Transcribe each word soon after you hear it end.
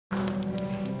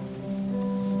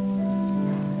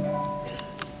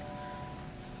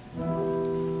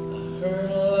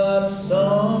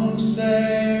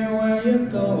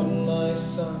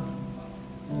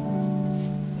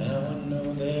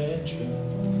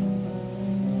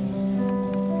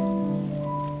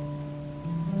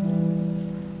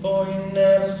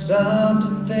stop to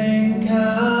think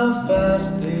how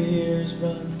fast the years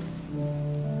run.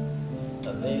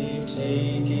 Now they've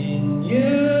taken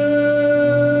you.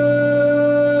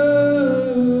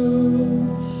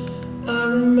 I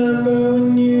remember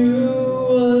when you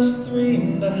was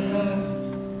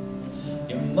 3.5.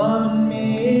 Your mom and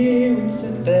me would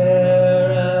sit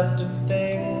there after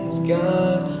things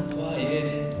got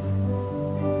quieted.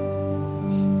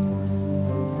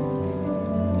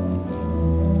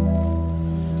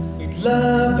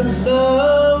 Laugh at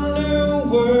some new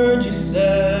word you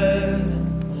said,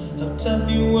 how tough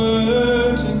you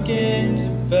were to get to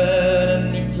bed,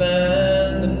 and we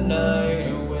planned the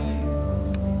night away,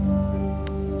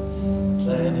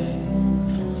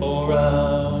 planning for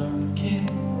our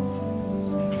kids.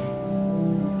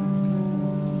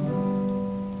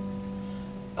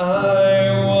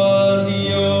 I was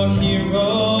your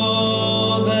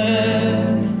hero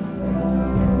then.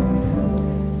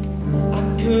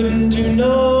 Couldn't do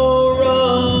no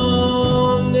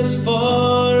wrong as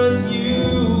far as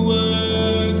you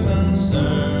were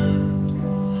concerned.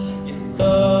 You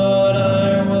thought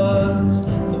I was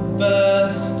the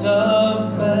best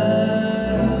of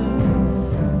men.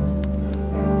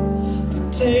 The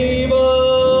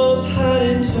tables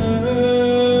hadn't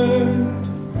turned.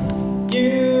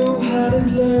 You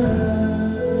hadn't learned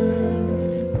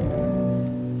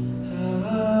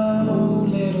how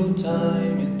little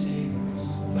time it takes.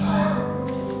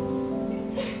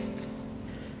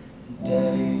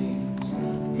 Daddies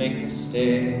make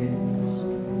mistakes.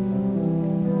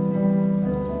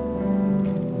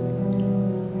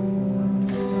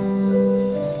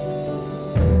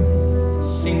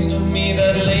 Seems to me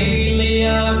that lately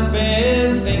I've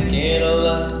been thinking a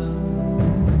lot.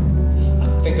 I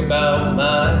think about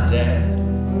my dad.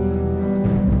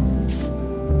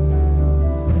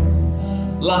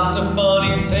 Lots of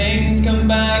funny things come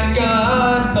back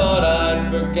I thought I'd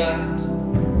forgot.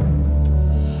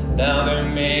 Now they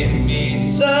make me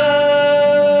sad.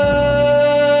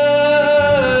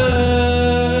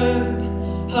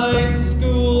 High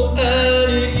school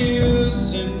and it used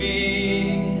to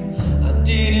be. I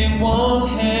didn't want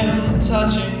him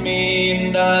touching me,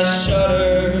 and I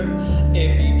shuddered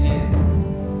if he did.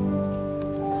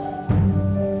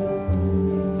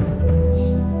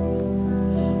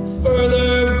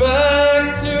 Further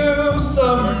back to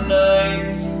summer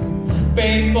nights,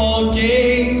 baseball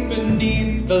games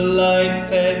beneath the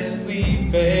lights, and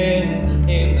sleeping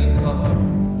in the car.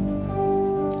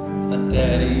 A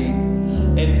daddy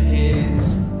and his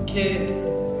kid.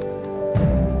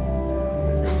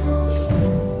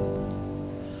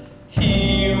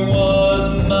 He was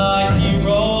my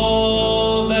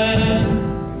hero then.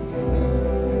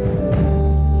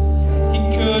 He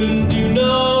couldn't do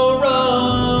no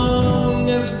wrong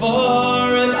as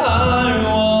far as I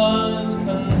was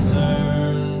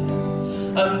concerned.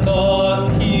 I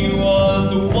thought he was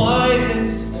the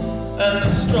wisest and the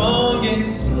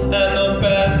strongest and the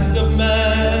best of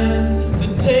men. The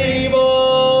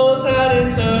tables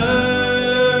hadn't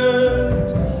turned.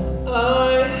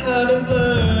 I hadn't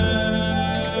learned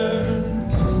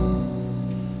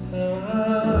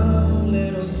how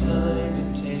little time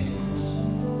it takes.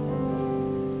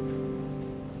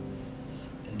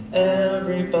 And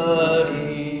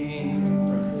everybody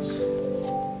breaks.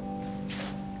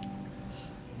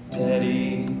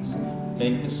 Daddies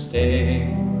make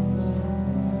mistakes.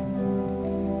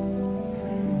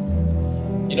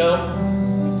 You know,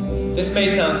 this may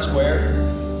sound square,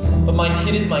 but my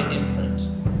kid is my imprint.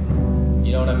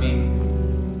 You know what I mean?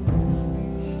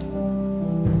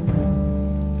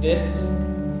 This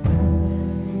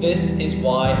is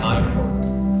why I work.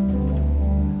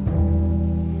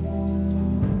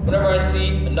 Whenever I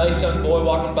see a nice young boy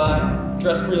walking by,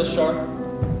 dressed real sharp,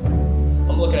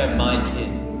 I'm looking at my kid.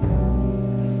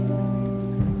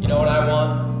 You know what I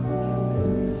want?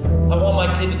 I want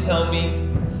my kid to tell me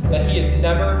that he is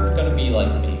never gonna be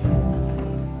like me.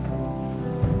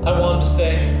 I want him to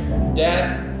say,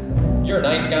 Dad, you're a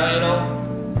nice guy and all,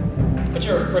 but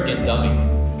you're a frickin' dummy.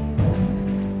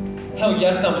 Hell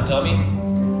yes, I'm a dummy.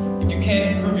 If you can't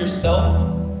improve yourself,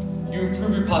 you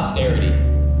improve your posterity.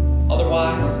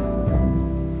 Otherwise,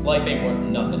 life ain't worth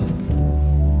nothing.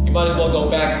 You might as well go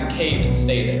back to the cave and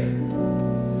stay there.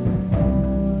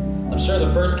 I'm sure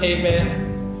the first caveman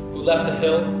who left the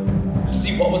hill to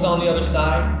see what was on the other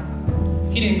side,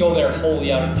 he didn't go there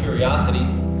wholly out of curiosity.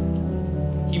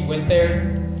 He went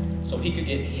there so he could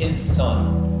get his son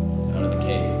out of the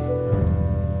cave.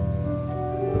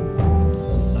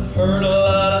 I heard a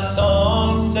lot of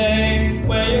songs say,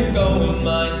 where you going,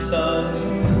 my son?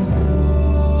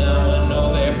 Now I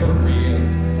know they're for real.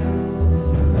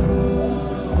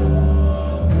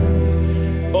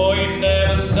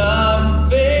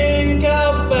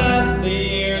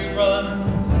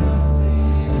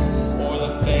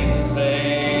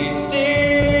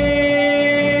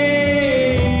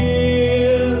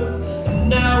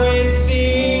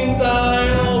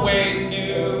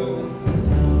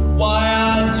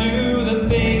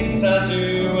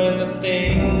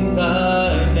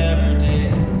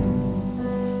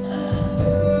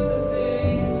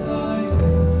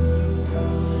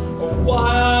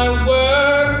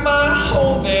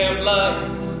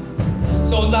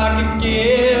 could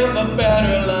give a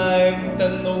better life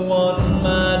than the one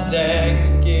my dad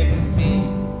could give me,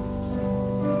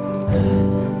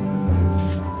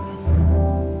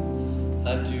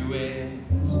 I do it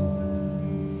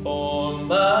for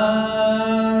my